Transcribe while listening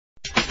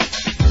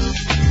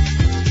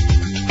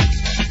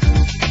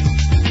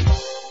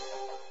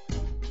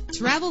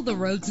Travel the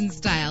roads in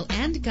style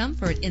and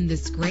comfort in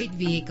this great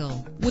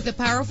vehicle with a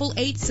powerful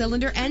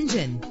 8-cylinder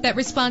engine that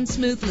responds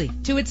smoothly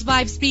to its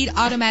 5-speed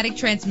automatic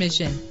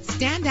transmission.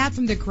 Stand out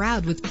from the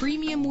crowd with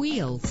premium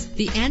wheels.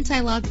 The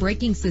anti-lock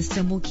braking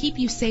system will keep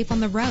you safe on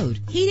the road.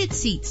 Heated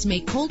seats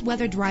make cold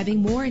weather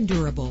driving more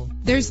endurable.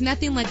 There's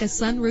nothing like a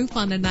sunroof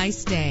on a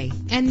nice day.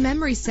 And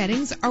memory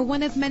settings are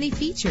one of many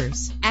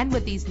features. And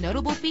with these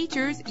notable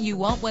features, you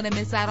won't want to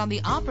miss out on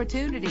the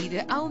opportunity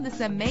to own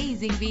this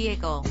amazing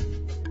vehicle.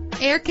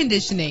 Air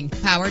conditioning,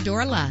 power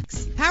door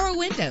locks, power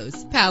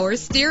windows, power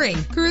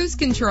steering, cruise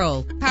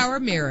control, power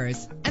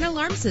mirrors, an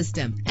alarm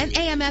system, an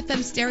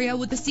AM/FM stereo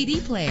with a CD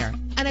player,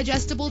 an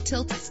adjustable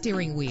tilt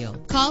steering wheel.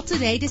 Call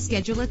today to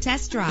schedule a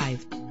test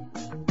drive.